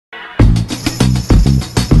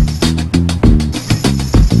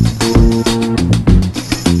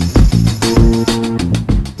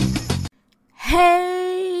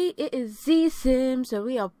ZeeSims, so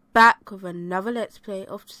we are back with another Let's Play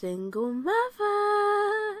of Single Mother.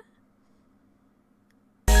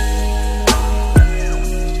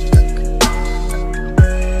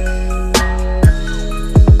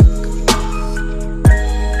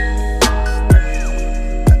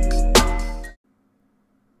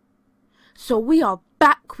 So we are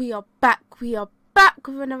back with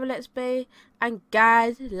another Let's Play. And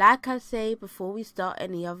guys, like I say before we start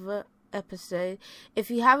any other episode,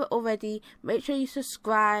 if you haven't already, make sure you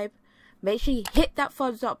subscribe, make sure you hit that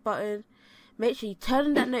thumbs up button, make sure you turn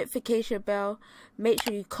on that notification bell, make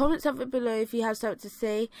sure you comment something below if you have something to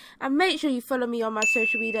say, and make sure you follow me on my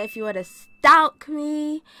social media if you want to stalk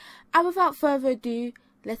me. And without further ado,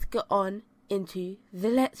 let's get on into the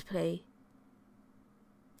Let's Play.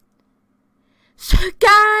 So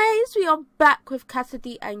guys, we are back with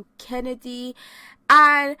Cassidy and Kennedy,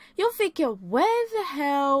 and you're thinking, where the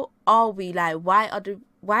hell are we? Like, why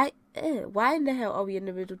in the hell are we in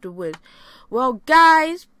the middle of the woods? Well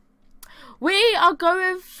guys, we are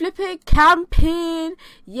going flipping camping.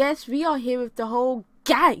 Yes, we are here with the whole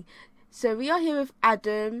gang. So we are here with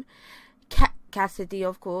Adam, Cassidy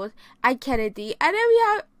of course, and Kennedy, and then we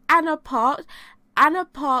have Anna Parks. Anna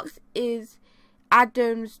Parks is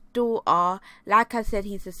Adam's daughter. Like I said,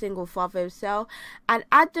 he's a single father himself, and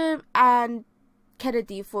Adam and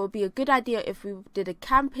Kennedy thought it would be a good idea if we did a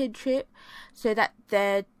camping trip so that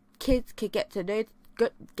their kids could get to know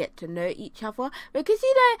each other, because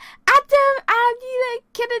you know Adam and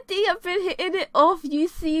Kennedy have been hitting it off, you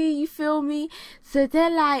feel me? So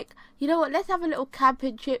they're like, you know what, let's have a little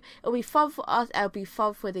camping trip. It'll be fun for us, it'll be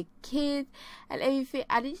fun for the kids and everything.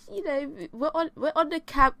 And it's, you know, we're on the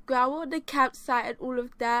campground, we're on the campsite and all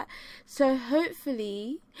of that. So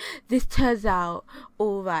hopefully this turns out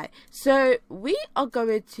alright. So we are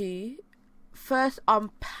going to first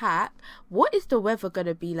unpack what is the weather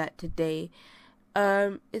gonna be like today.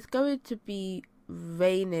 It's going to be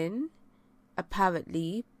raining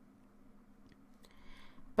apparently,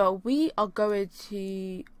 but we are going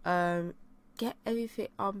to get everything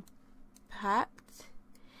unpacked.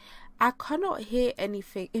 I cannot hear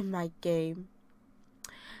anything in my game,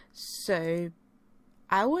 so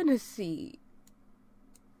I want to see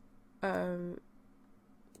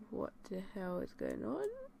what the hell is going on.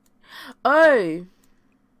 Oh,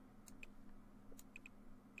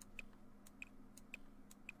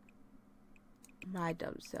 my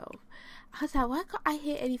dumb self. I was like, why can't I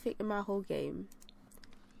hear anything in my whole game?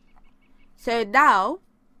 So now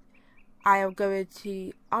I am going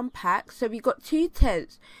to unpack. So we got two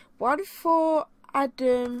tents, one for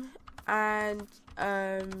Adam and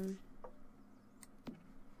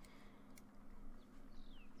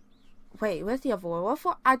wait, where's the other one? One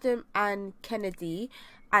for Adam and Kennedy,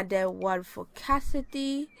 and then one for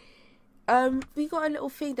Cassidy. We got a little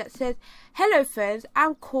thing that says, hello friends,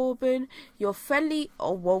 I'm Corbin, your friendly...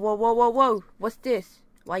 Oh, whoa, what's this?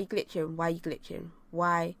 Why are you glitching? Why are you glitching?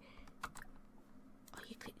 Why are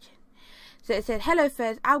you glitching? So it said, hello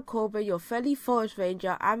friends, I'm Corbin, your friendly forest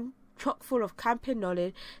ranger. I'm chock full of camping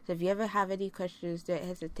knowledge, so if you ever have any questions, don't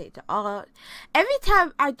hesitate to ask. Every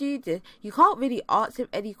time I do this, you can't really ask him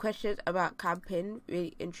any questions about camping,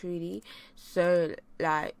 really and truly. So,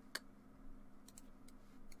 like,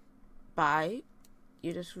 bye,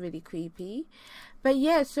 you're just really creepy. But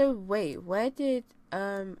yeah, so wait, where did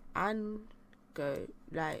Anne go?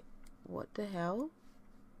 Like, what the hell?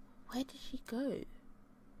 Where did she go?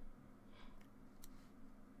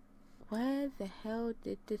 Where the hell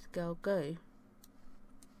did this girl go?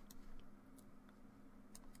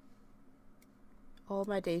 Oh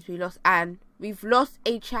my days, we lost Anne. We've lost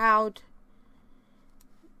a child.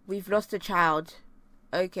 We've lost a child.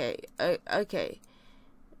 Okay, okay.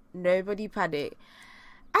 Nobody panic.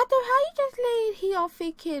 Adam, how you just laying here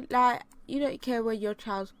thinking like you don't care where your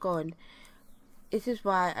child's gone? This is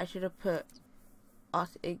why I should have put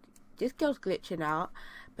us in. This girl's glitching out,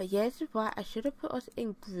 but yeah, this is why I should have put us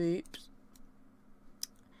in groups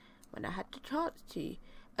when I had the chance to.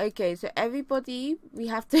 Okay, so everybody, we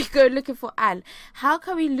have to go looking for Anne. How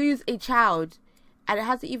can we lose a child? And it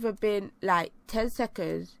hasn't even been like 10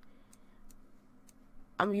 seconds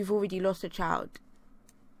and we've already lost a child.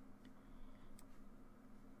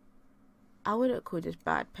 I wouldn't call this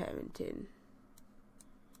bad parenting.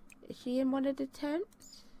 Is she in one of the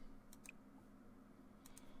tents?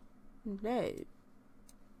 No.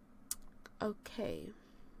 Okay.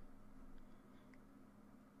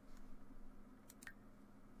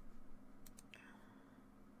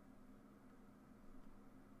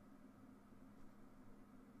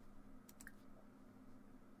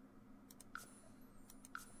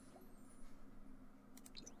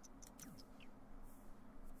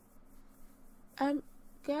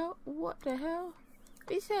 Girl, what the hell?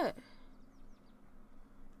 Reset.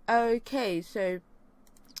 Okay, so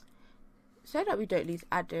that we don't lose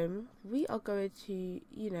Adam, we are going to,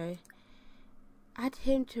 you know, add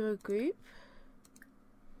him to a group.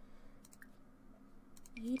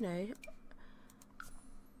 You know.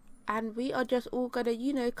 And we are just all gonna,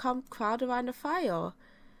 you know, come crowd around the fire.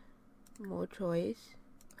 More choice.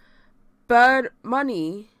 Burn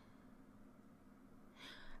money.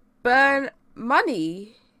 Burn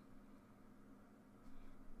money.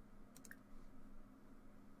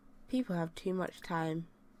 People have too much time.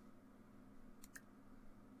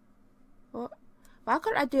 What? Why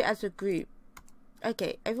can't I do it as a group?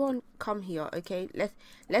 Okay, everyone come here. Okay, let's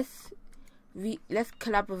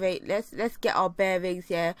collaborate. Let's get our bearings.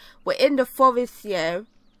 Yeah, we're in the forest. Yeah,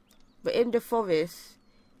 we're in the forest.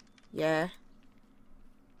 Yeah,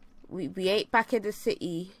 we ain't back in the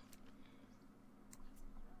city.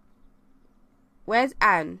 Where's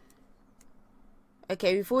Anne?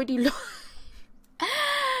 Okay, we've already lost.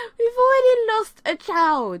 We've already lost a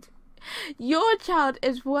child. Your child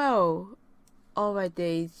as well. Oh my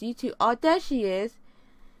days, you two. Oh, there she is.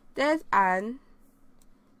 There's Anne.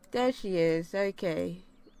 There she is. Okay.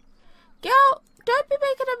 Girl, don't be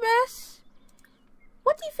making a mess.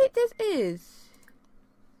 What do you think this is?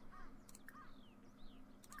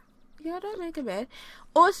 Yeah, don't make a mess.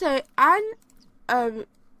 Also, Anne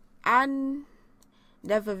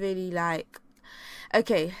never really like.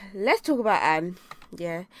 Okay, let's talk about Anne.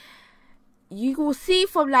 Yeah. You will see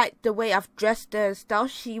from like the way I've dressed her and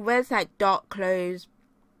stuff, she wears like dark clothes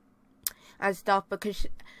and stuff because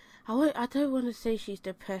I don't want to say she's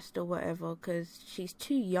depressed or whatever because she's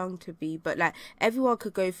too young to be, but like everyone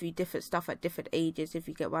could go through different stuff at different ages, if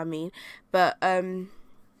you get what I mean. But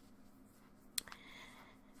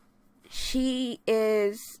she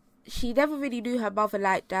never really knew her mother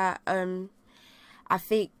like that. I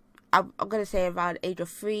think I'm gonna say around the age of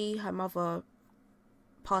 3 her mother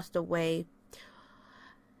passed away.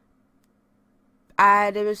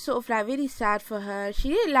 And it was sort of like really sad for her. She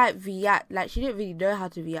didn't like react, like she didn't really know how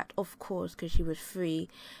to react, of course, because she was 3.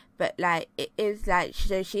 But like it is like,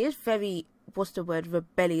 so she is very, what's the word,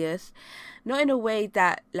 rebellious. Not in a way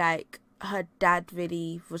that like her dad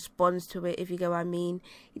really responds to it, if you get what I mean.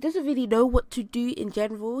 He doesn't really know what to do in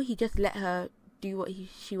general. He just let her do what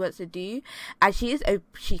she wants to do, and she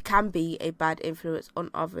can be a bad influence on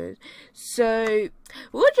others. So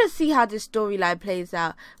we'll just see how this storyline plays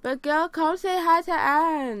out. But girl, come say hi to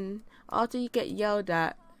Anne after you get yelled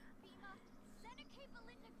at.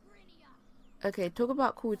 Okay, talk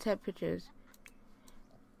about cool temperatures.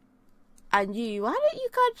 And you, why don't you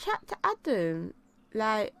go chat to Adam?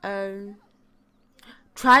 Like,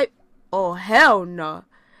 try. Oh hell no.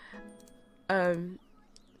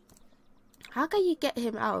 How can you get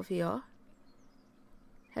him out of here?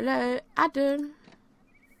 Hello, Adam.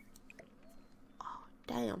 Oh,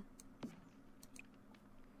 damn.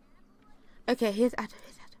 Okay, here's Adam.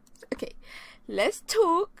 Okay, let's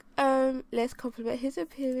talk. Let's compliment his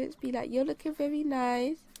appearance. Be like, you're looking very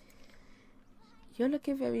nice. You're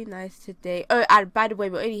looking very nice today. Oh, and by the way,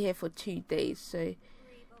 we're only here for 2 days, so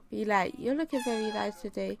be like, you're looking very nice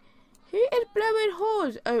today. Who is blowing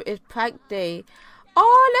horns? Oh, it's prank day.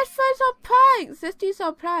 Oh, let's throw some pranks. Let's do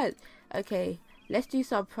some pranks. Okay, let's do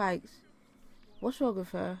some pranks. What's wrong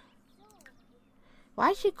with her?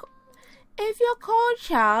 Why is she... If you're cold,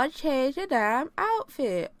 child, change your damn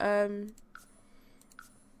outfit.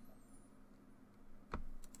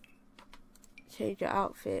 Change your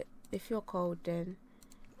outfit. If you're cold, then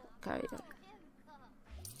carry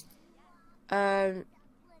on.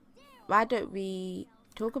 Why don't we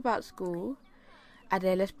talk about school? And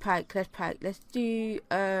then let's prank. Let's do,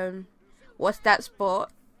 what's that sport?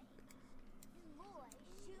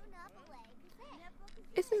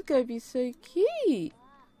 This is going to be so cute.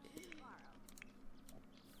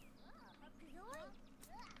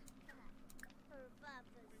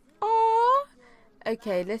 Oh,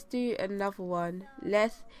 okay, let's do another one.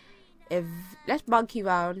 Let's monkey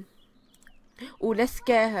round. Oh, let's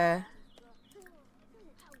scare her.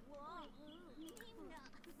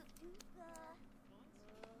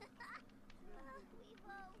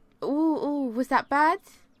 Ooh, was that bad?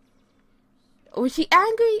 Was she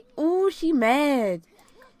angry? Ooh, she mad.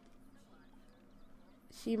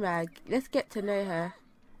 She mad. Let's get to know her.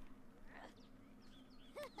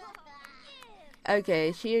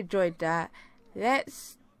 Okay, she enjoyed that.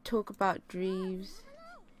 Let's talk about dreams.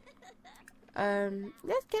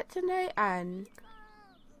 Let's get to know Anne.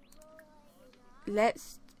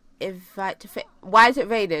 Let's invite to why is it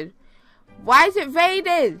raining? Why is it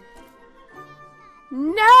raining?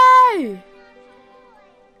 No!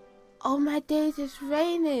 Oh my days, it's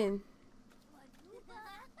raining.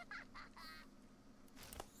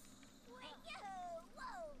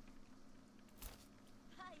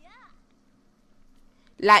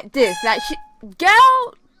 Like this, like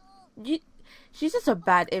girl, she's just a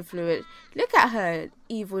bad influence. Look at her,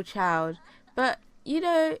 evil child. But you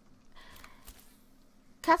know,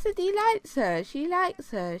 Cassidy likes her. She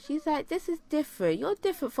likes her. She's like, this is different. You're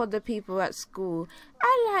different from the people at school.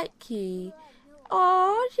 I like you.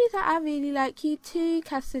 Oh, she's like, I really like you too,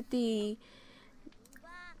 Cassidy.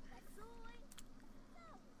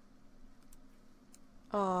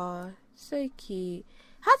 Oh, so cute.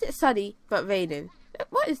 How's it sunny but raining?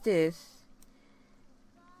 What is this?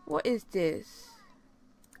 What is this?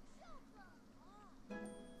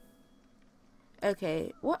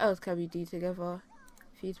 Okay, what else can we do together?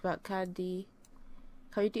 Feeds about candy.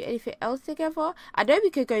 Can we do anything else together? I know we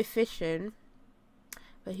could go fishing,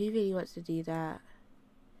 but who really wants to do that?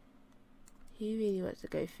 Who really wants to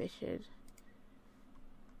go fishing?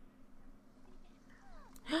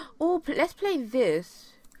 Oh, let's play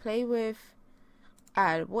this. Play with.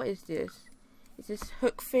 And what is this? Is this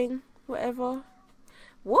hook thing? Whatever.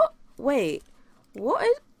 What? Wait. What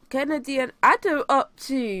is Kennedy and Adam up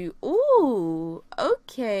to? Ooh.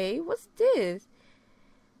 Okay. What's this?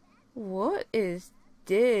 What is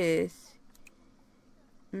this?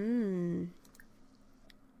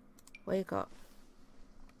 Wake up.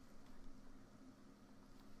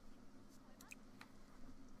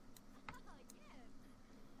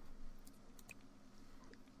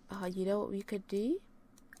 You know what we could do?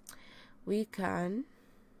 We can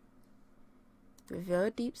reveal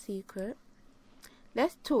a deep secret.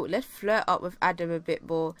 Let's talk. Let's flirt up with Adam a bit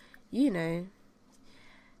more. You know.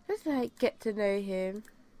 Let's like get to know him.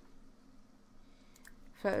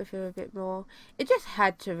 Flirt with him a bit more. It just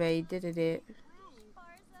had to rain, didn't it?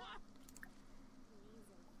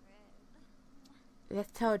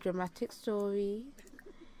 Let's tell a dramatic story.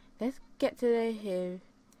 Let's get to know him.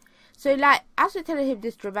 So, like, as we're telling him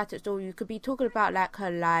this dramatic story, you could be talking about, like, her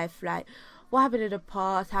life, like, what happened in the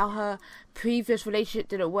past, how her previous relationship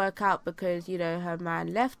didn't work out because, you know, her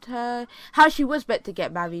man left her, how she was meant to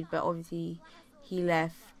get married, but obviously he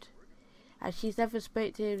left. And she's never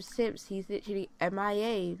spoke to him since. He's literally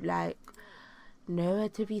MIA, like, nowhere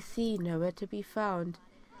to be seen, nowhere to be found.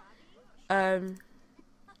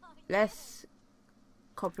 Let's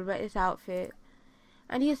compliment his outfit.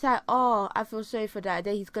 And he's like, oh, I feel sorry for that. And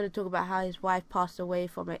then he's going to talk about how his wife passed away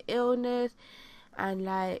from an illness. And,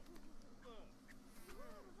 like,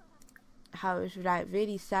 how it was, like,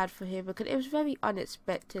 really sad for him. Because it was very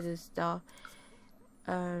unexpected and stuff.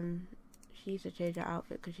 She needs to change her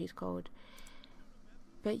outfit because she's cold.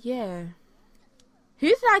 But, yeah.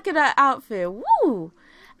 Who's liking her outfit? Woo!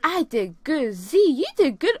 I did good. Z, you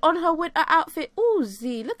did good on her winter outfit. Ooh,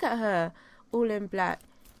 Z, look at her. All in black.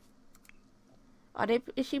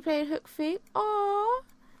 Is she playing hook thing? Oh,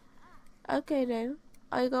 okay then.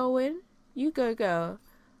 Are you gonna win? You go, girl.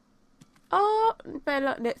 Oh, better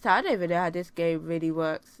luck next time. I don't even know how this game really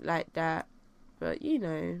works like that, but you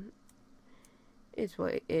know, it's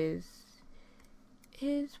what it is.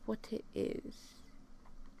 Is what it is.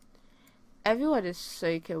 Everyone is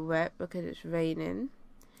soaking wet because it's raining,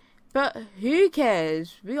 but who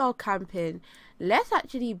cares? We are camping. Let's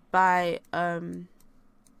actually buy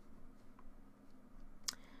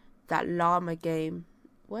that llama game.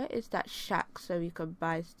 Where is that shack so we can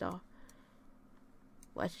buy stuff?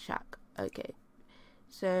 Where's the shack? Okay,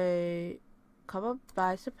 so come on,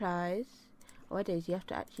 buy supplies. Oh, days, you have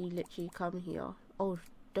to actually literally come here. Oh,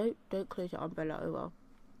 don't close your umbrella. Oh well.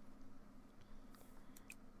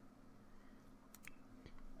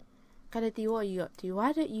 Kennedy, what are you up to?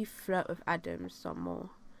 Why don't you flirt with Adam some more?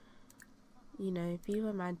 You know, be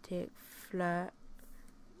romantic, flirt.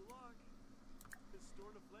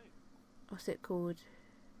 What's it called?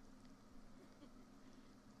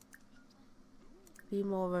 Be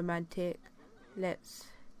more romantic. Let's.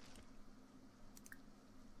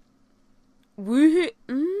 Woohoo!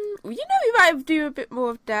 You know we might do a bit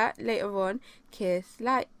more of that later on. Kiss,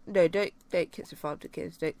 like no, don't kiss in front of the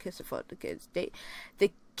kids. Don't kiss in front of the kids. The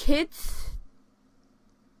kids.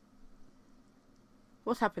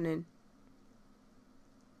 What's happening?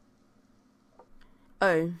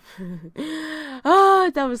 Oh. Oh,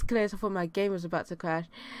 that was close. I thought my game was about to crash.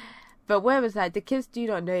 But where was that? The kids do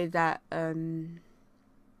not know that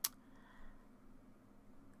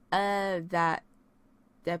that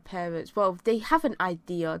their parents, well, they have an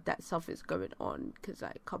idea that something's going on, because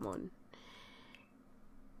like, come on.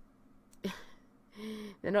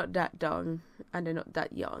 They're not that dumb and they're not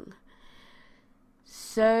that young.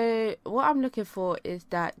 So what I'm looking for is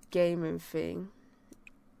that gaming thing.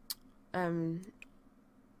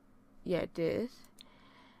 Yeah, this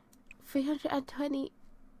 320.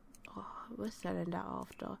 Oh, we're selling that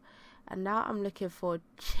after. And now I'm looking for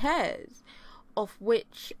chairs, of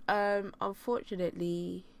which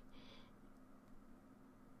unfortunately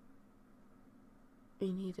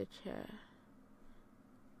we need a chair.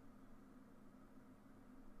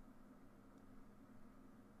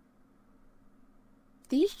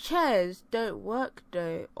 These chairs don't work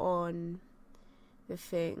though on the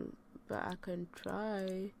thing, but I can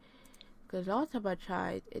try, because last time I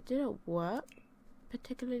tried it didn't work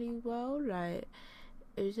particularly well. Like,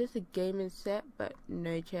 it was just a gaming set but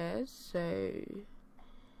no chairs, so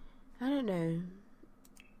I don't know.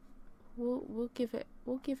 We'll give it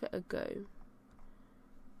a go.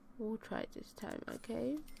 We'll try this time,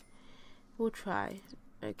 okay? We'll try,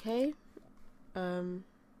 okay? Go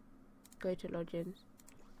to logins,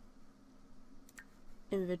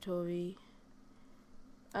 inventory.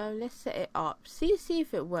 Let's set it up. See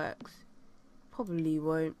if it works. Probably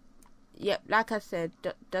won't. Yep, like I said,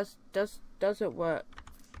 doesn't work.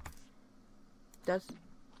 Does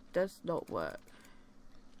not work.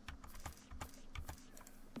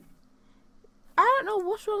 I don't know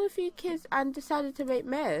what's wrong with you kids and decided to make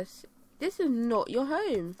mess. This is not your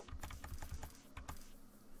home.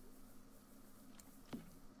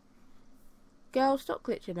 Girl, stop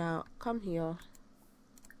glitching out. Come here.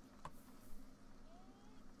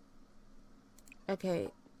 Okay,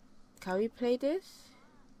 can we play this?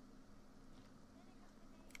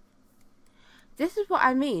 This is what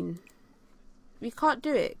I mean. We can't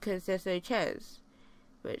do it because there's no chairs,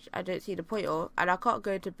 which I don't see the point of, and I can't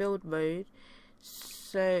go into build mode.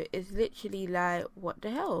 So it's literally like, what the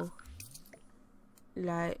hell?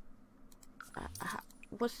 Like,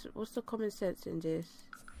 what's the common sense in this?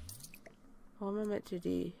 What am I meant to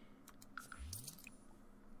do?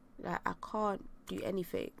 Like, I can't do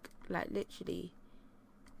anything. Like, literally.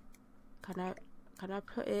 Can I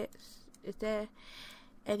put it? Is there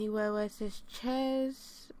anywhere where it says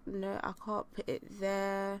chairs? No, I can't put it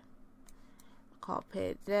there. I can't put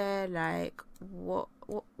it there. Like,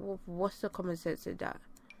 what's the common sense in that?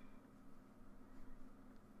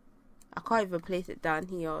 I can't even place it down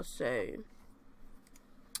here, so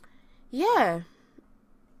yeah,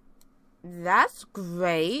 that's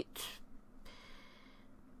great.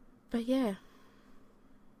 But yeah,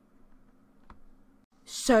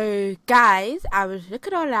 so guys, I was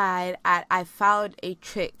looking online and I found a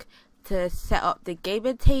trick to set up the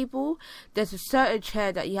gaming table. There's a certain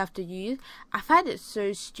chair that you have to use. I find it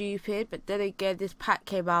so stupid, but then again, this pack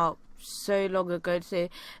came out so long ago, so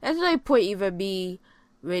there's no point even me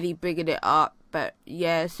really bringing it up. But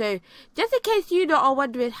yeah, so just in case you lot are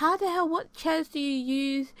wondering, how the hell, what chairs do you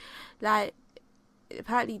use? Like,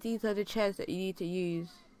 apparently these are the chairs that you need to use.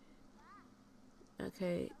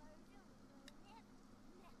 Okay,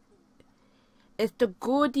 it's the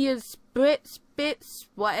Gordian Spitz,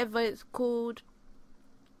 whatever it's called.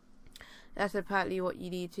 That's apparently what you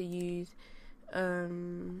need to use.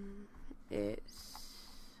 It's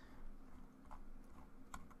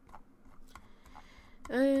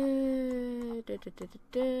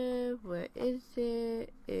where is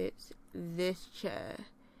it? It's this chair,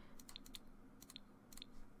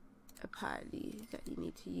 apparently, that you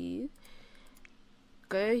need to use.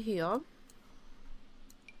 Go here.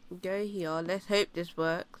 Go here. Let's hope this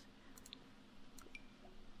works.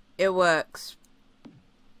 It works.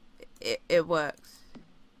 It works.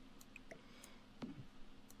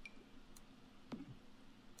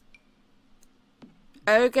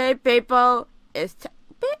 Okay, people. It's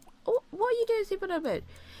what are you doing sleeping on bed?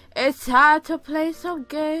 It's time to play some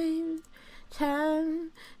games.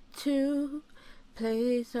 Time to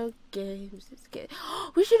play some games. Let's get.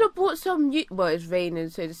 We should have bought some. Well, it's raining,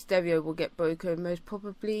 so the stereo will get broken most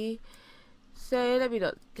probably. So let me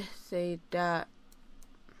not say that.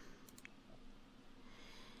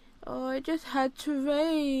 Oh, it just had to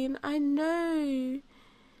rain. I know.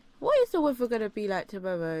 What is the weather gonna be like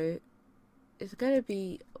tomorrow? It's gonna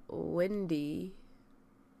be windy.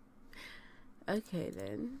 Okay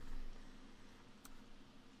then.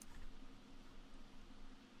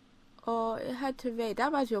 Oh, it had to rain. That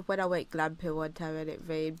reminds me of when I went glamping one time and it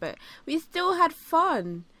rained, but we still had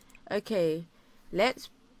fun. Okay,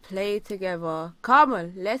 let's play together. Come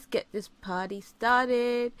on, let's get this party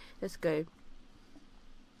started. Let's go.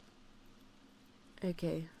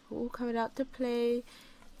 Okay, we're all coming out to play.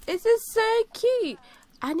 This is so cute.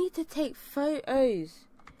 I need to take photos.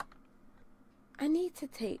 I need to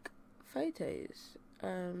take photos.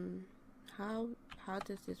 How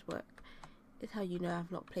does this work? It's how you know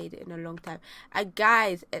I've not played it in a long time. And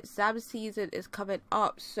guys, exam season is coming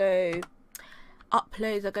up, so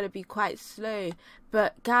uploads are going to be quite slow.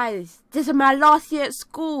 But guys, this is my last year at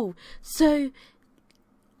school, so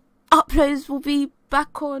uploads will be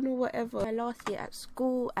back on or whatever. My last year at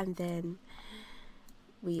school, and then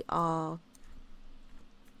we are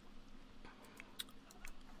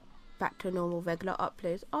back to normal regular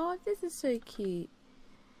uploads. Oh, this is so cute.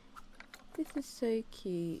 This is so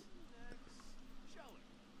cute.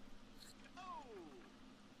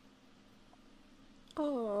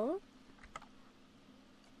 Oh.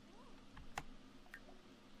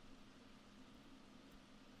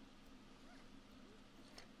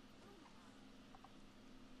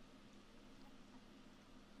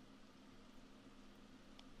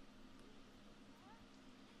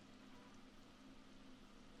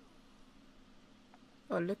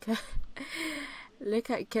 Oh, look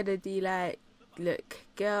at Kennedy, like, look,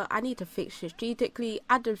 girl, I need to fix strategically.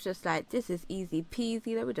 Adam's just like, this is easy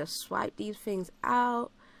peasy, let me just swipe these things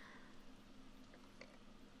out.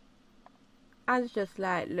 And it's just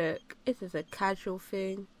like, look, this is a casual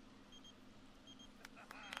thing.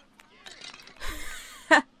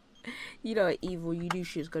 You know, evil, you knew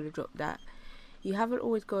she was gonna drop that. You haven't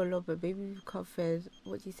always got a lot, but maybe you can't fairs.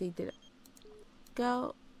 What do you say? Did it?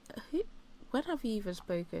 Girl, who? When have you even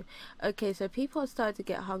spoken? Okay, so people are starting to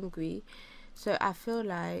get hungry, so I feel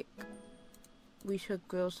like we should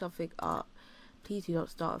grill something up. Please do not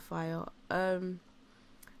start a fire.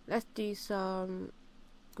 Let's do some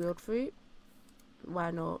grilled fruit.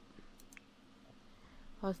 Why not?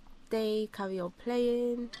 Whilst they carry on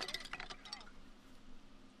playing.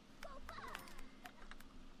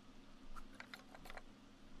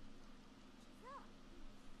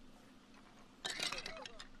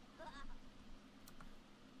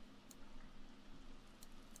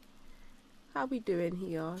 How we doing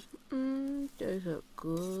here? Those look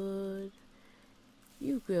good.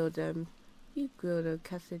 You grill them. You grill them,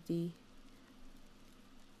 Cassidy.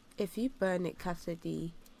 If you burn it,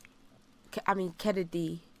 Cassidy.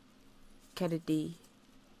 Kennedy. Kennedy.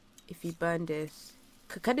 If you burn this.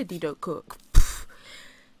 Kennedy don't cook.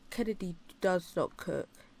 Kennedy does not cook.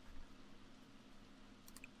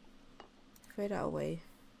 Throw that away.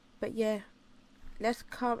 But yeah. Let's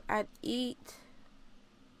come and eat.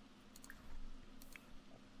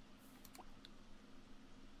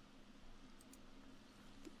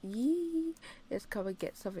 Yee, let's come and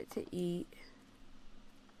get something to eat.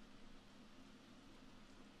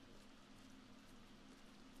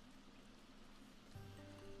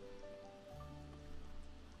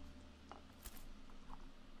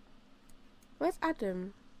 Where's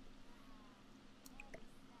Adam?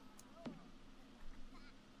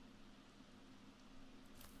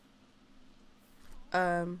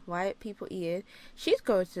 Why are people eating? She's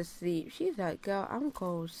going to sleep. She's like, girl, I'm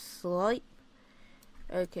going to sleep.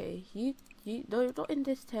 Okay, you no, not in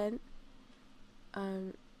this tent.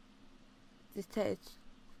 This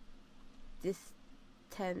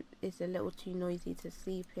tent is a little too noisy to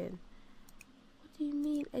sleep in. What do you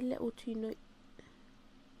mean a little too noisy?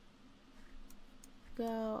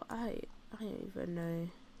 Girl, I don't even know.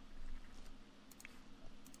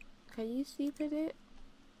 Can you sleep in it?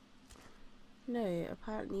 No,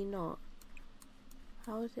 apparently not.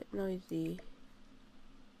 How is it noisy?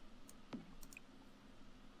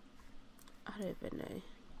 I don't even know.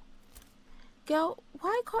 Girl,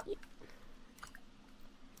 why can't you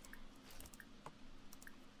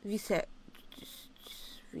reset? Just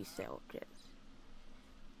reset objects.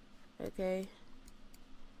 Okay.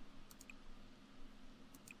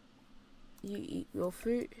 You eat your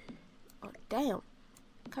fruit. Oh damn.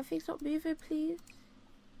 Can things stop moving, please?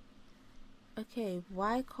 Okay,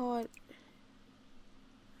 why can't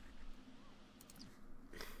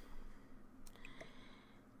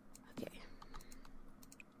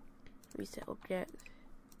reset object,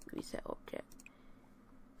 reset object.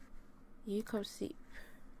 You come sleep.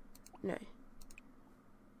 No.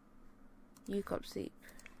 You come sleep.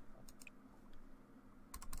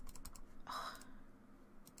 Oh.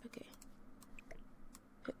 Okay.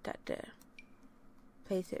 Put that there.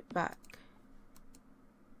 Place it back.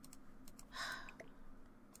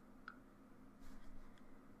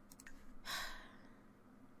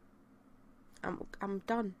 I'm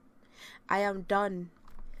done. I am done.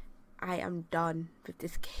 I am done with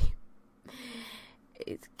this game.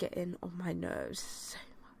 It's getting on my nerves so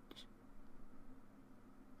much.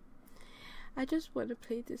 I just want to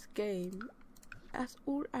play this game. That's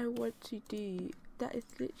all I want to do. That is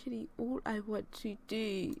literally all I want to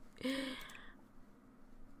do.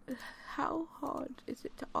 How hard is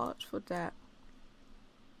it to ask for that?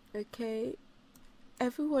 Okay?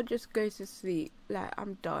 Everyone just goes to sleep. Like,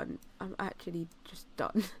 I'm done. I'm actually just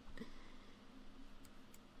done.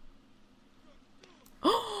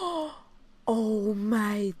 Oh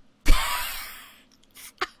my.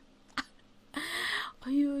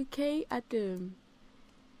 Are you okay, Adam?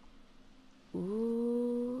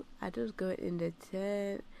 Ooh, Adam's going in the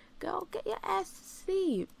tent. Girl, get your ass to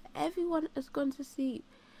sleep. Everyone has gone to sleep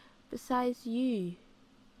besides you.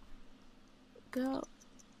 Girl,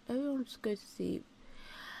 everyone's going to sleep.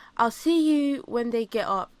 I'll see you when they get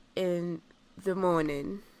up in the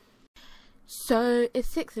morning. So it's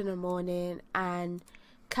 6 in the morning, and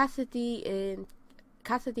Cassidy and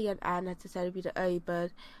Anne had decided to be the early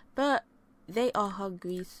bird, but they are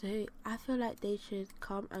hungry, so I feel like they should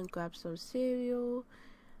come and grab some cereal.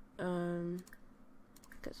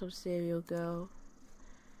 Get some cereal, girl.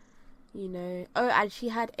 You know. Oh, and she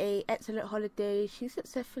had a excellent holiday. She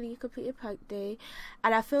successfully completed Pike Day,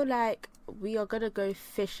 and I feel like we are gonna go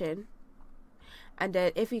fishing. And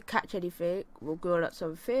then if we catch anything, we'll grill up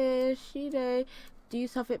some fish. You know, do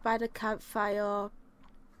something by the campfire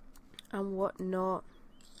and whatnot.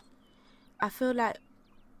 I feel like,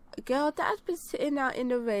 girl, that has been sitting out in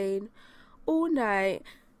the rain all night.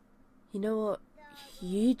 You know what?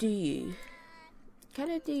 You do you.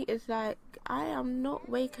 Kennedy is like, I am not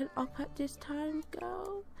waking up at this time,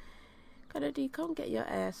 girl. Kennedy, come get your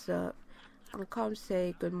ass up and come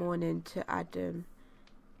say good morning to Adam.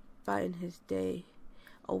 Brighten his day.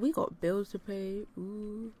 Oh, we got bills to pay.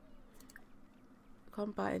 Ooh.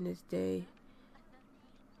 Come brighten his day.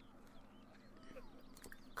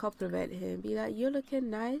 Compliment him. Be like, you're looking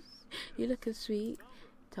nice. You're looking sweet.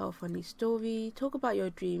 Tell a funny story. Talk about your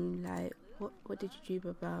dream. Like, what did you dream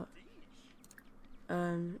about?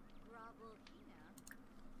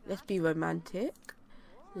 Let's be romantic.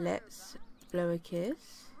 Let's blow a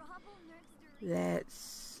kiss.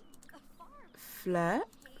 Let's flirt.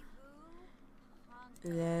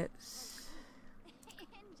 Let's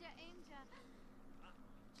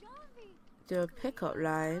do a pickup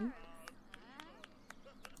line.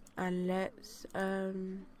 And let's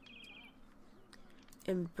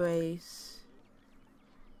embrace.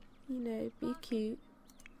 You know, be cute.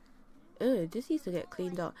 Ugh, this needs to get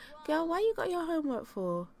cleaned up. Girl, why you got your homework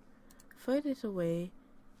for? Throw this away.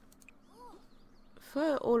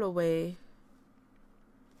 Throw it all away.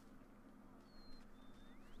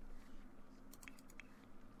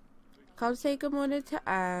 Come say good morning to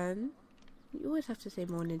Anne. You always have to say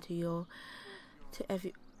morning to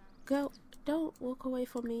every girl. Don't walk away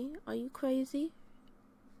from me. Are you crazy?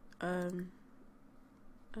 Ask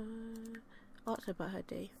her about her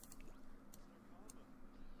day.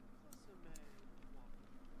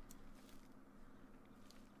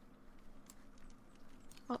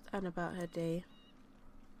 Ask Anne about her day.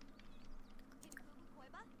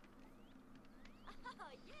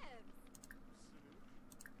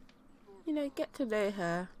 You know, get to know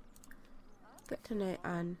her. Get to know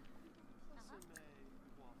Anne.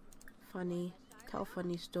 Funny. Tell a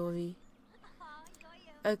funny story.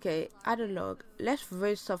 Okay, add a log. Let's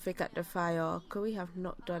roast something at the fire. Cause we have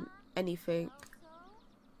not done anything.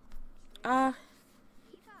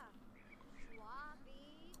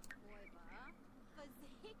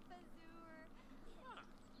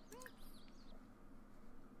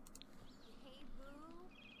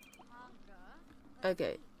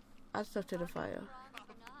 Okay, add stuff to the fire.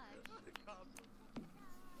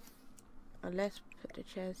 And let's put the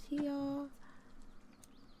chairs here.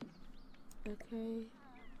 Okay.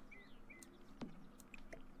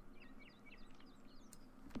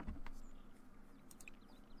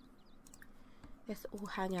 Let's all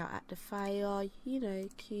hang out at the fire. You know,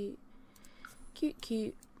 cute. Cute,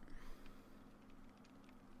 cute.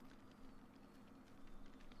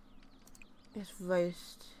 Let's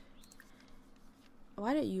roast.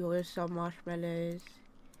 Why don't you roast some marshmallows?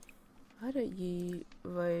 Why don't you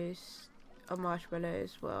roast a marshmallow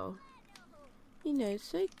as well? You know,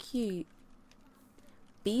 so cute.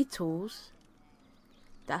 Beetles?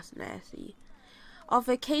 That's nasty. Our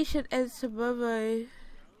vacation ends tomorrow.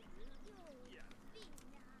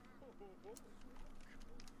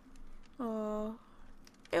 Oh,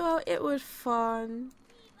 well, it was fun.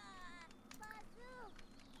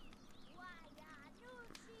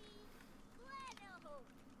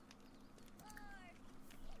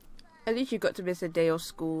 At least you got to miss a day of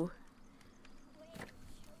school.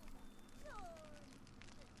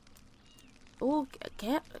 Oh,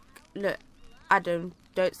 look, Adam,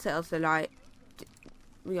 don't set us alight.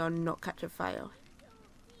 We are not catching fire.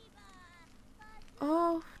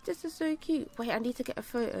 Oh, this is so cute. Wait, I need to get a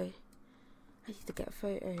photo.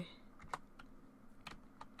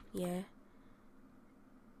 Yeah.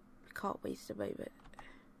 We can't waste a moment.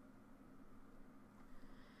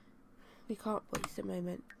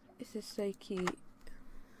 This is so cute.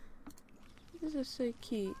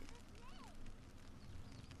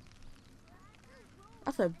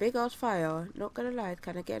 That's a big ass fire. Not gonna lie, it's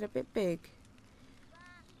kind of getting a bit big.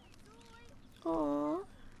 Oh.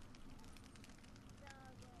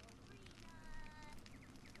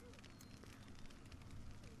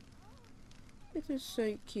 This is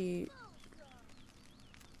so cute.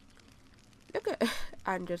 Look at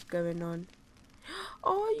and just going on.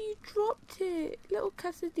 Oh, you dropped it. Little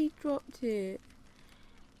Cassidy dropped it.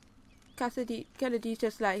 Kennedy's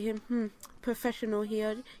just like him. Professional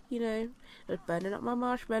here, you know, just burning up my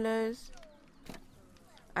marshmallows.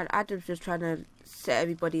 And Adam's just trying to set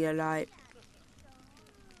everybody alight.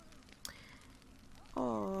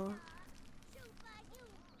 Oh.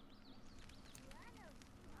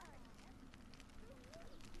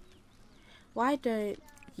 Why don't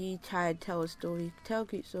you try and tell a story? Tell a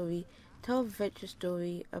good story. Tell a adventure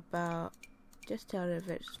story about... Just tell an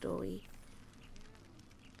adventure story.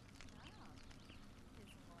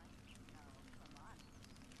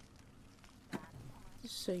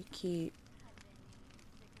 So cute.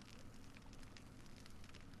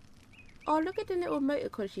 Oh, look at the little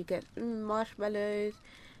emoticon she gets. Marshmallows.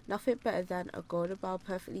 Nothing better than a golden brown,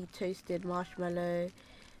 perfectly toasted marshmallow.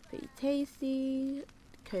 Pretty tasty.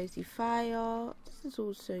 Cozy fire. This is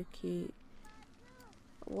all so cute.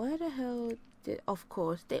 Where the hell did... Of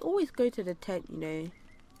course, they always go to the tent, you know.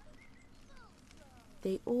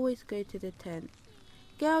 They always go to the tent.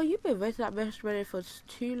 Girl, you've been roasting that marshmallow for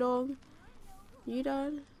too long. You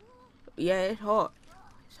done? Yeah, it's hot.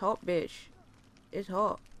 It's hot, bitch. It's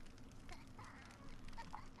hot.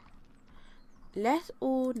 Let's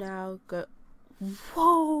all now go.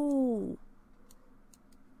 Whoa!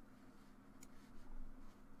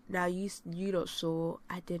 Now you lot saw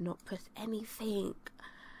I did not press anything.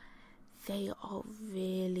 They are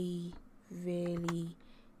really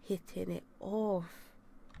hitting it off.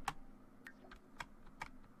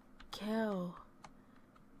 Girl.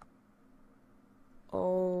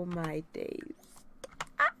 Oh my days.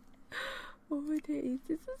 Oh my days.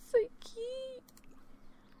 This is so cute.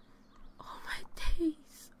 Oh my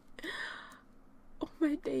days. Oh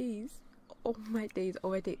my days. Oh my days. Oh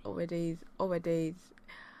my days. Oh my days. Oh my days.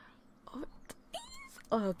 Oh my days.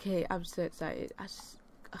 Oh, okay, I'm so excited.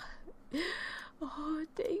 Oh,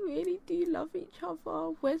 they really do love each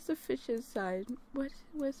other. Where's the fishing sign?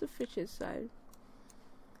 Where's the fishing sign?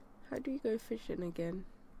 How do you go fishing again?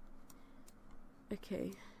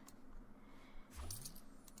 Okay.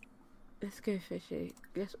 Let's go fishing.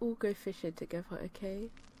 Let's all go fishing together, okay?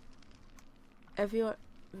 Everyone,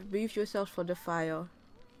 remove yourselves from the fire.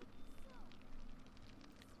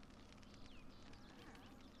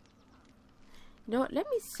 You know what? Let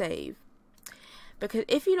me save. Because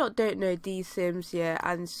if you don't know ZeeSims, yeah,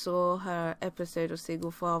 and saw her episode of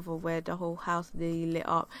Single Father where the whole house nearly lit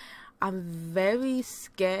up, I'm very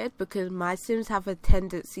scared because my Sims have a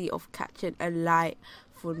tendency of catching a light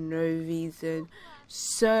for no reason.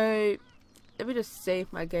 So, let me just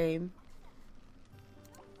save my game.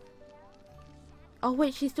 Oh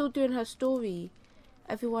wait, she's still doing her story.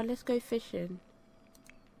 Everyone, let's go fishing.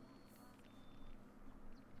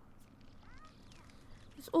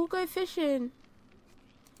 Let's all go fishing.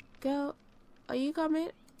 Girl, are you coming?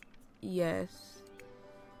 Yes.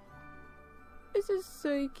 This is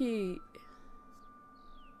so cute.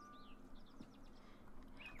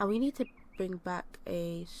 And we need to bring back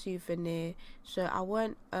a souvenir. So I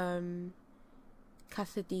want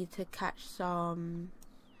Cassidy to catch some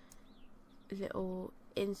little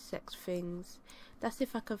insect things. That's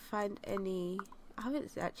if I can find any. I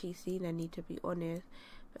haven't actually seen any, to be honest,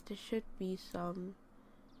 but there should be some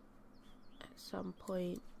at some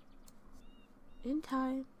point in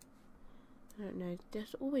time. I don't know,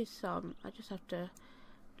 there's always some. I just have to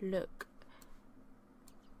look.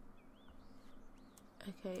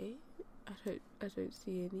 Okay, I don't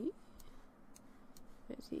see any.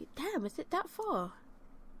 Let's see. Damn, is it that far?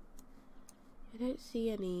 I don't see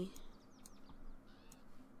any.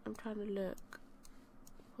 I'm trying to look.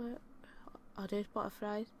 What are those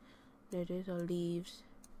butterflies? No, those are leaves.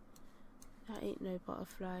 That ain't no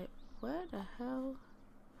butterfly. Where the hell?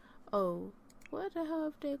 Oh, where the hell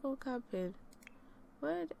have they gone camping?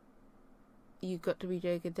 Where? You got to be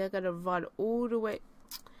joking. They're gonna run all the way.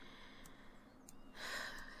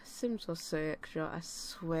 Sims are so extra. I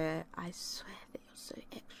swear they are so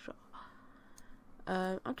extra.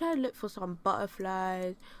 I'm trying to look for some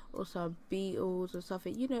butterflies or some beetles or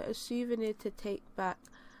something. You know, a souvenir to take back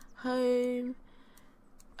home.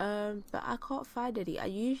 But I can't find any.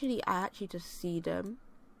 I actually just see them,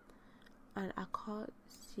 and I can't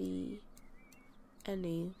see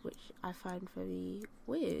any, which I find very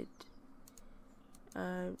weird.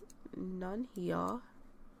 None here.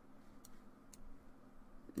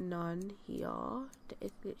 none here. There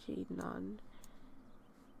is literally none.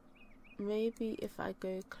 Maybe if I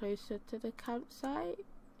go closer to the campsite.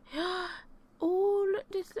 Oh, look,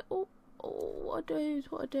 this little. Oh, what are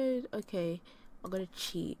those? What are those? Okay, I'm gonna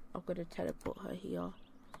cheat. I'm gonna teleport her here.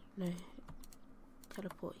 No,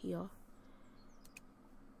 teleport here.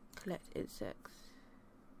 Collect insects.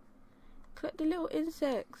 Collect the little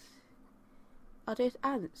insects. Are those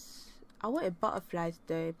ants? I wanted butterflies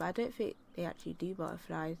though, but I don't think they actually do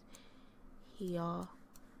butterflies. Here.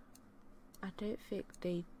 I don't think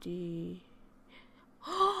they do.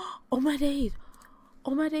 Oh my days!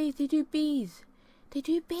 Oh my days, they do bees! They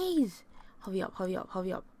do bees! Hurry up, hurry up,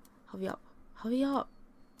 hurry up, hurry up, hurry up!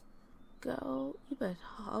 Girl, you better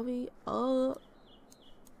hurry up.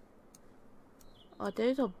 Oh,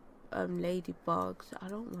 those are ladybugs. I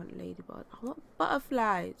don't want ladybugs. I want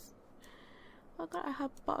butterflies. Why can't I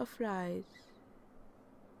have butterflies?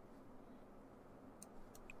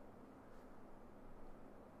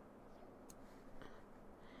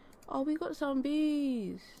 Oh, we got some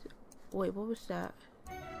bees. Wait, what was that?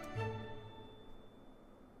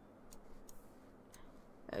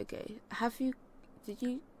 Okay, did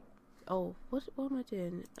you, oh, what am I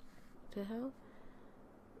doing? What the hell?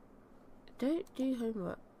 Don't do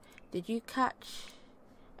homework. Did you catch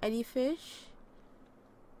any fish?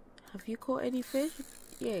 Have you caught any fish?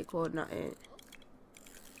 You ain't caught nothing.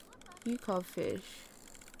 You caught fish.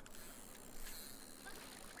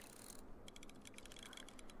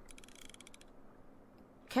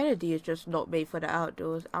 Kennedy is just not made for the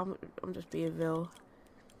outdoors. I'm just being real.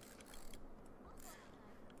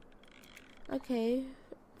 Okay,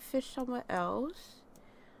 fish somewhere else.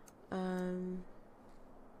 Ain't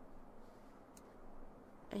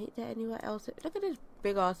there anywhere else? Look at this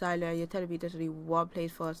big ass island. You're telling me there's only one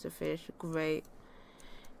place for us to fish. Great.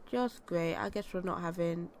 Just great. I guess we're not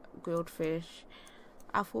having grilled fish.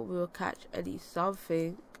 I thought we would catch at least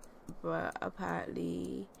something, but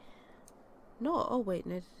apparently not. Oh wait,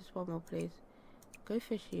 no, there's just one more place. Go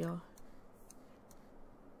fish here.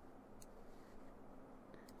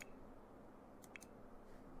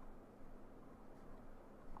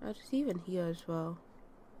 Oh, just even here as well.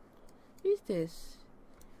 Who's this?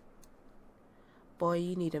 Boy,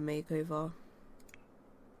 you need a makeover.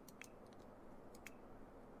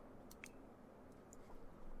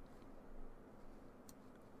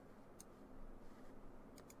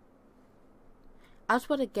 I just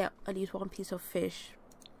want to get at least one piece of fish.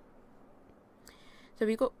 So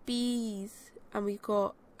we got bees and we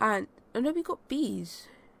got ants. Oh no, we got bees.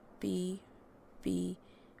 Bee.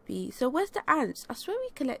 So where's the ants? I swear we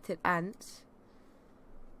collected ants.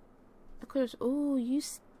 Because, oh, you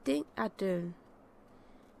stink, Adam.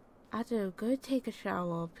 Adam, go take a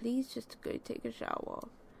shower. Please just go take a shower.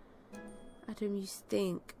 Adam, you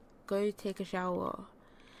stink. Go take a shower.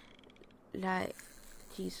 Like,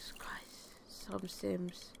 Jesus Christ. Some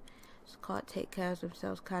Sims just can't take care of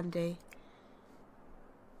themselves, can they?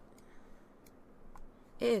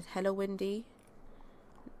 It is hella windy.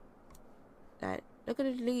 Like, look at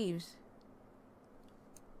the leaves.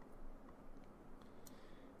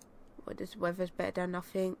 Well, this weather's better than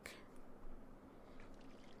nothing.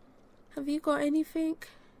 Have you got anything,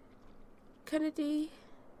 Kennedy?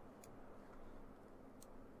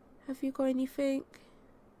 Have you got anything?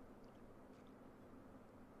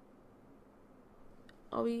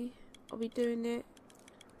 Are we doing it?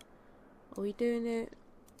 Are we doing it?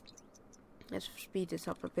 Let's speed this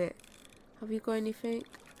up a bit. Have you got anything?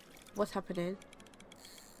 What's happening?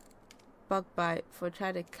 Bug bite for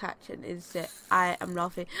trying to catch an insect. I am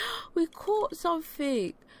laughing. We caught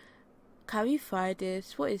something. Can we fry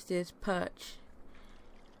this? What is this? Perch.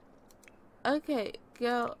 Okay,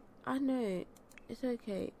 girl. I know. It's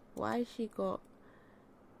okay. Why has she got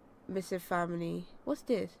missing family? What's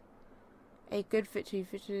this? A good victory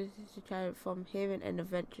to triumph from hearing an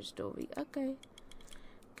adventure story. Okay.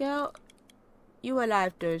 Girl, you were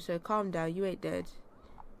alive though, so calm down. You ain't dead.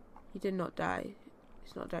 You did not die.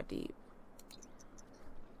 It's not that deep.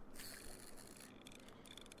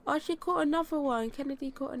 Oh, she caught another one.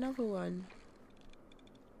 Kennedy caught another one.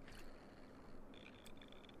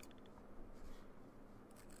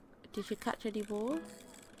 Did she catch any more?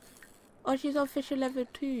 Oh, she's on fish level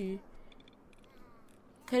 2.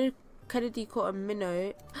 Kennedy caught a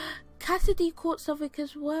minnow. Cassidy caught something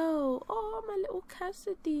as well. Oh, my little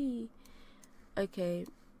Cassidy. Okay.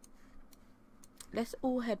 Let's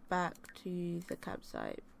all head back to the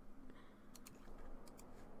campsite.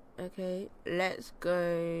 Okay, let's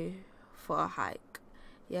go for a hike.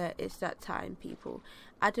 Yeah, it's that time, people.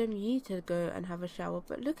 Adam, you need to go and have a shower.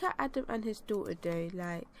 But look at Adam and his daughter though.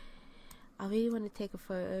 Like, I really want to take a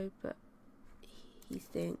photo, but he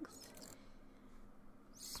stinks.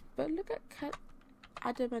 But look at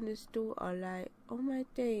Adam and his daughter, like, oh my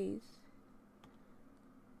days.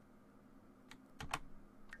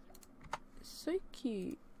 So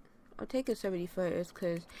cute. I'm taking so many photos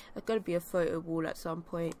because there's going to be a photo wall at some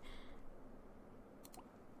point.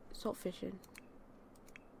 Stop fishing.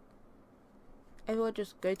 Everyone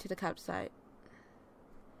just go to the campsite.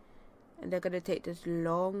 And they're going to take this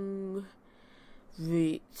long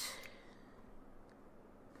route.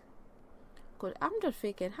 God, I'm just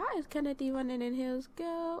thinking, how is Kennedy running in hills,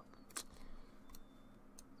 girl?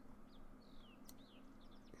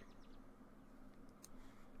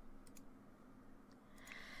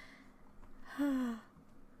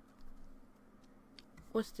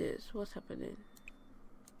 What's this? What's happening?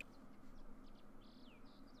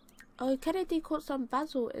 Oh, Kennedy caught some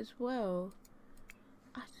basil as well.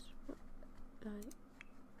 I just like.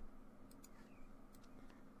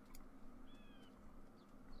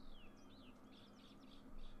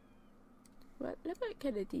 But look at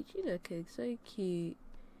Kennedy. She looking so cute.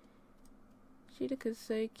 She looking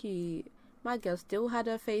so cute. My girl still had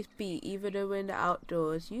her face beat even though we're in the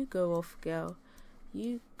outdoors. You go off, girl.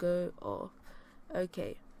 You go off.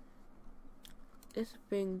 Okay. Let's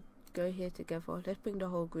go here together. Let's bring the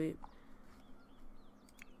whole group.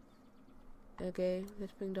 Okay,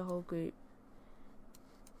 let's bring the whole group.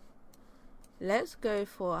 Let's go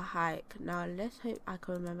for a hike. Now, let's hope I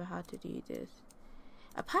can remember how to do this.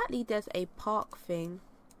 Apparently, there's a park thing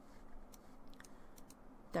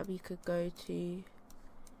that we could go to.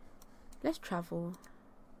 Let's travel.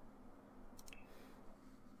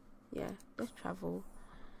 Yeah, let's travel.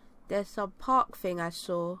 There's some park thing I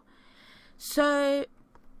saw. So,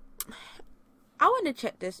 I want to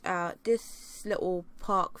check this out. This little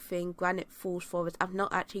park thing, Granite Falls Forest. I've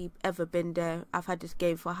not actually ever been there. I've had this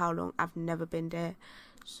game for how long? I've never been there.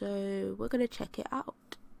 So, we're going to check it out.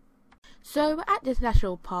 So, we're at this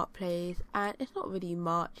national park place. And it's not really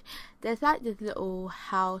much. There's like this little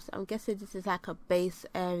house. I'm guessing this is like a base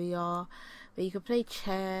area where you can play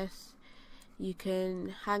chess. You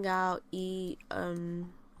can hang out, eat.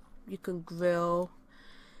 You can grill.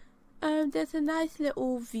 There's a nice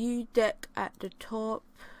little view deck at the top.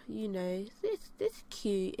 You know, it's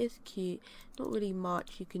cute. It's cute. Not really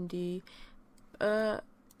much you can do.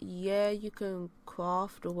 Yeah, you can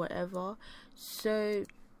craft or whatever. So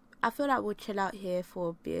I feel like we'll chill out here for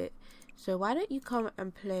a bit. So why don't you come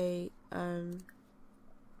and play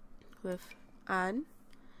with Anne,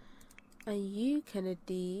 and you,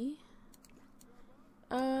 Kennedy,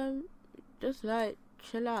 just like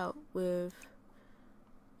chill out with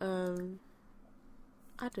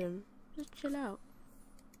Adam. Just chill out.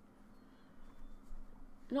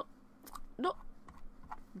 Not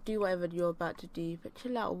do whatever you're about to do, but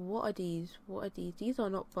chill out. What are these? What are these? These are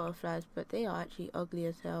not butterflies, but they are actually ugly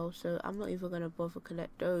as hell, so I'm not even gonna bother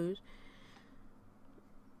collect those.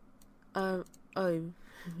 Oh,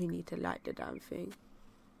 we need to light the damn thing.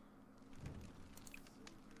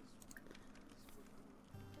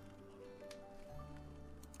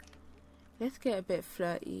 Let's get a bit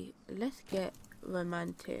flirty. Let's get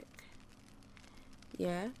romantic.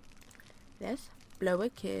 Yeah. Let's blow a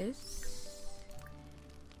kiss.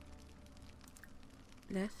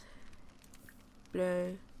 Let's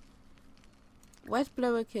blow. Where's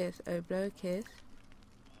blow a kiss? Oh, blow a kiss.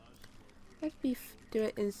 Let's do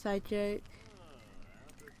an inside joke.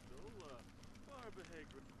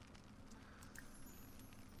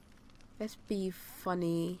 Let's be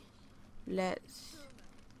funny. Let's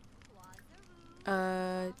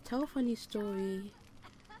tell a funny story.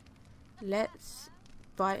 Let's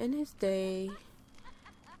brighten his day.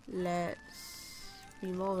 Let's be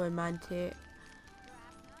more romantic.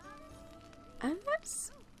 And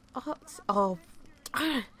let's ask. Oh,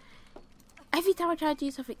 every time I try to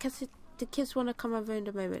do something, because the kids want to come over in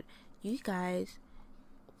the moment. You guys,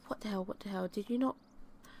 what the hell? What the hell? Did you not?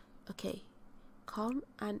 Okay, come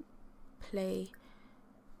and play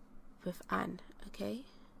with Anne. Okay.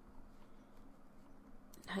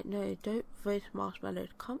 Like, no, don't vote Marshmallow.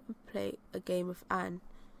 Come and play a game with Anne.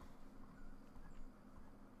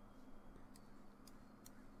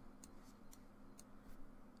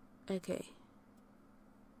 Okay.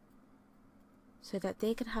 So that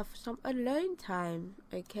they can have some alone time,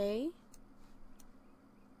 okay?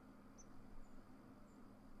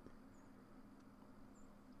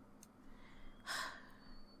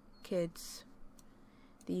 Kids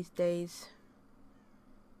these days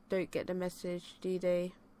don't get the message, do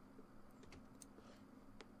they?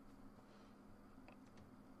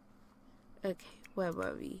 Okay, where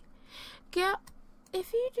were we? Girl,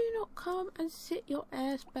 if you do not come and sit your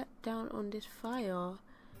ass back down on this fire,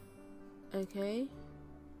 Okay.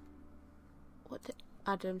 What the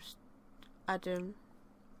Adam,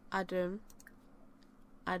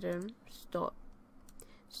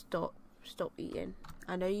 stop eating.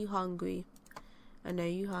 I know you hungry,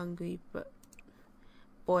 but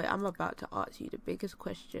boy, I'm about to ask you the biggest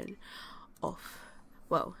question of,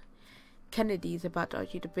 well, Kennedy's about to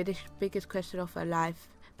ask you the biggest question of her life,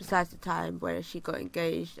 besides the time where she got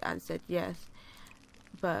engaged and said yes.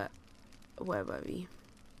 But where were we?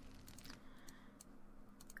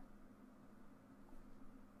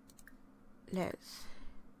 Let's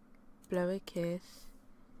blow a kiss.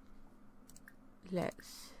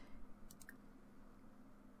 Let's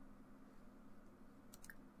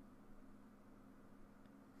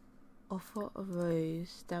offer a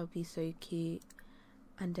rose. That would be so cute.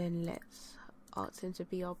 And then let's ask him to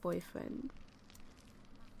be our boyfriend.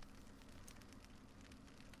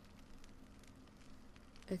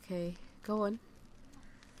 Okay, go on.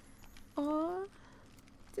 Oh,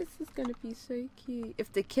 this is gonna be so cute.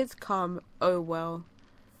 If the kids come, oh well.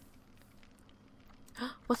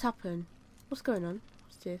 What's happened? What's going on?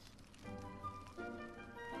 What's this?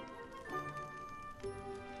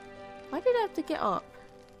 Why did I have to get up?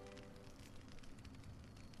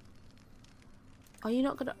 Are you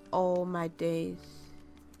not gonna? Oh my days.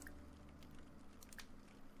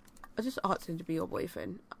 I just asked him to be your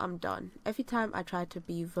boyfriend. I'm done. Every time I try to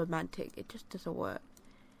be romantic, it just doesn't work.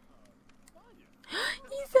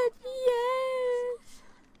 He said yes.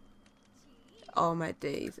 Oh my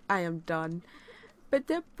days. I am done. But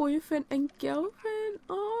they're boyfriend and girlfriend.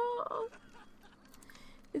 Oh,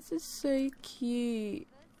 this is so cute.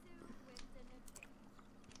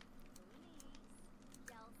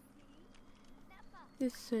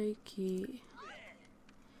 It's so cute.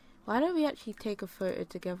 Why don't we actually take a photo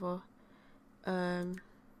together?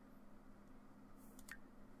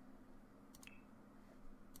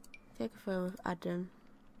 Take a photo with Adam.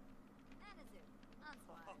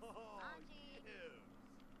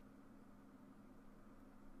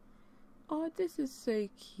 Oh, this is so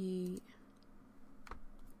cute.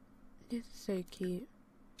 This is so cute.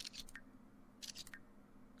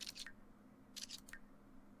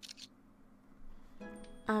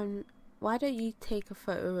 Why don't you take a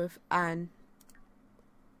photo with Anne?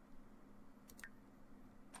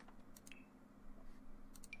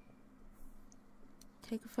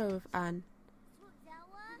 Take a photo with Anne.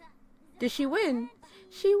 Did she win?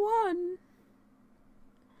 She won.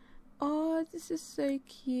 Oh, this is so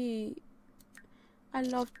cute. I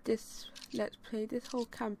love this Let's Play. This whole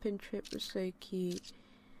camping trip was so cute.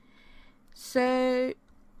 So,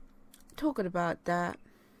 talking about that,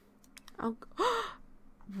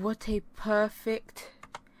 what a perfect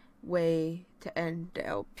way to end the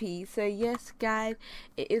LP. So yes guys,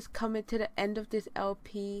 it is coming to the end of this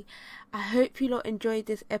LP. I hope you lot enjoyed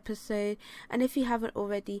this episode, and if you haven't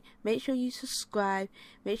already, make sure you subscribe,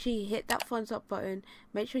 make sure you hit that thumbs up button,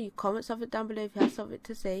 make sure you comment something down below if you have something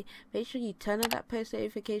to say, make sure you turn on that post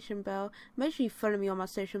notification bell, make sure you follow me on my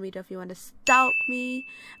social media if you want to stalk me,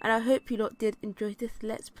 and I hope you lot did enjoy this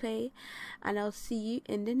Let's Play, and I'll see you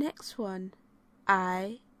in the next one.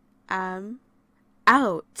 I am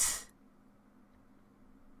out.